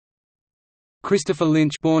Christopher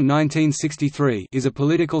Lynch, born 1963, is a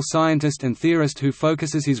political scientist and theorist who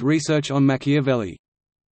focuses his research on Machiavelli.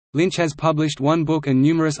 Lynch has published one book and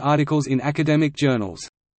numerous articles in academic journals.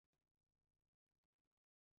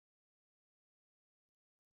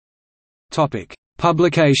 Topic: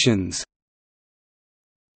 Publications.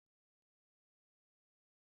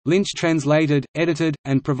 Lynch translated, edited,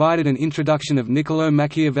 and provided an introduction of Niccolò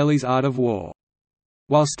Machiavelli's Art of War.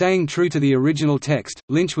 While staying true to the original text,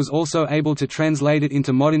 Lynch was also able to translate it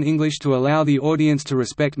into modern English to allow the audience to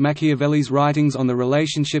respect Machiavelli's writings on the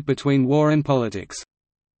relationship between war and politics.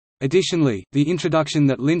 Additionally, the introduction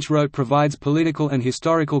that Lynch wrote provides political and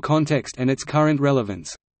historical context and its current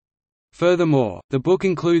relevance. Furthermore, the book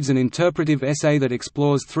includes an interpretive essay that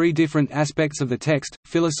explores three different aspects of the text: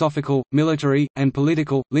 philosophical, military, and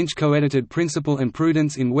political. Lynch co-edited Principle and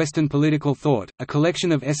Prudence in Western Political Thought, a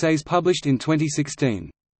collection of essays published in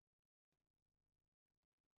 2016.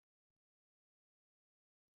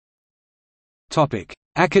 Topic: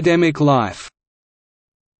 Academic life.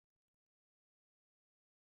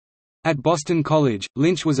 At Boston College,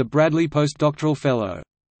 Lynch was a Bradley postdoctoral fellow.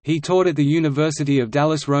 He taught at the University of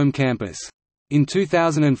Dallas-Rome campus. In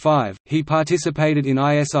 2005, he participated in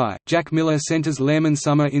ISI, Jack Miller Center's Lehrman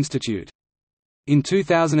Summer Institute. In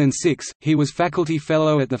 2006, he was faculty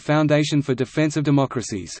fellow at the Foundation for Defense of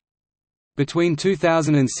Democracies. Between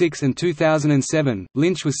 2006 and 2007,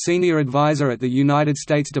 Lynch was senior advisor at the United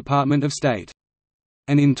States Department of State.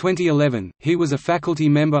 And in 2011, he was a faculty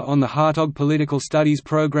member on the Hartog Political Studies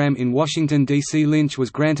program in Washington, D.C. Lynch was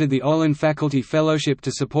granted the Olin Faculty Fellowship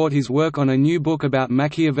to support his work on a new book about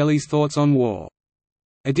Machiavelli's thoughts on war.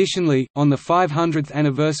 Additionally, on the 500th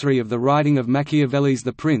anniversary of the writing of Machiavelli's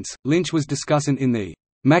The Prince, Lynch was discussant in the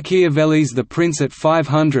 "Machiavelli's The Prince at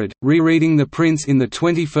 500, Rereading the Prince in the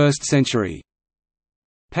 21st Century"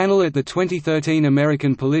 panel at the 2013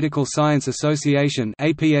 American Political Science Association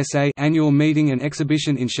 (APSA) annual meeting and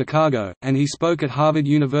exhibition in Chicago, and he spoke at Harvard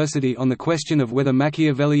University on the question of whether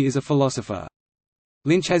Machiavelli is a philosopher.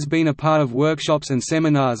 Lynch has been a part of workshops and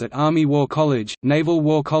seminars at Army War College, Naval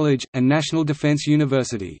War College, and National Defense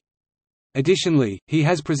University. Additionally, he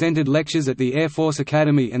has presented lectures at the Air Force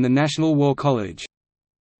Academy and the National War College.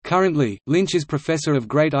 Currently, Lynch is Professor of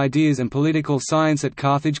Great Ideas and Political Science at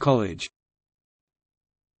Carthage College.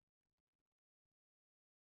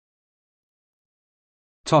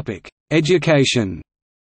 Education.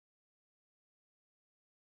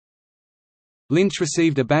 Lynch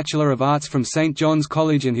received a Bachelor of Arts from St. John's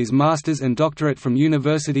College and his master's and doctorate from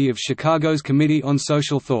University of Chicago's Committee on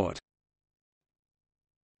Social Thought.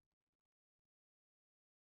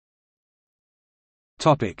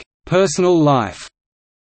 Personal life.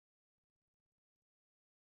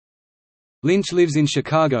 Lynch lives in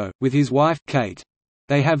Chicago, with his wife, Kate.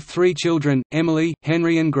 They have 3 children, Emily,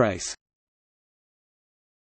 Henry and Grace.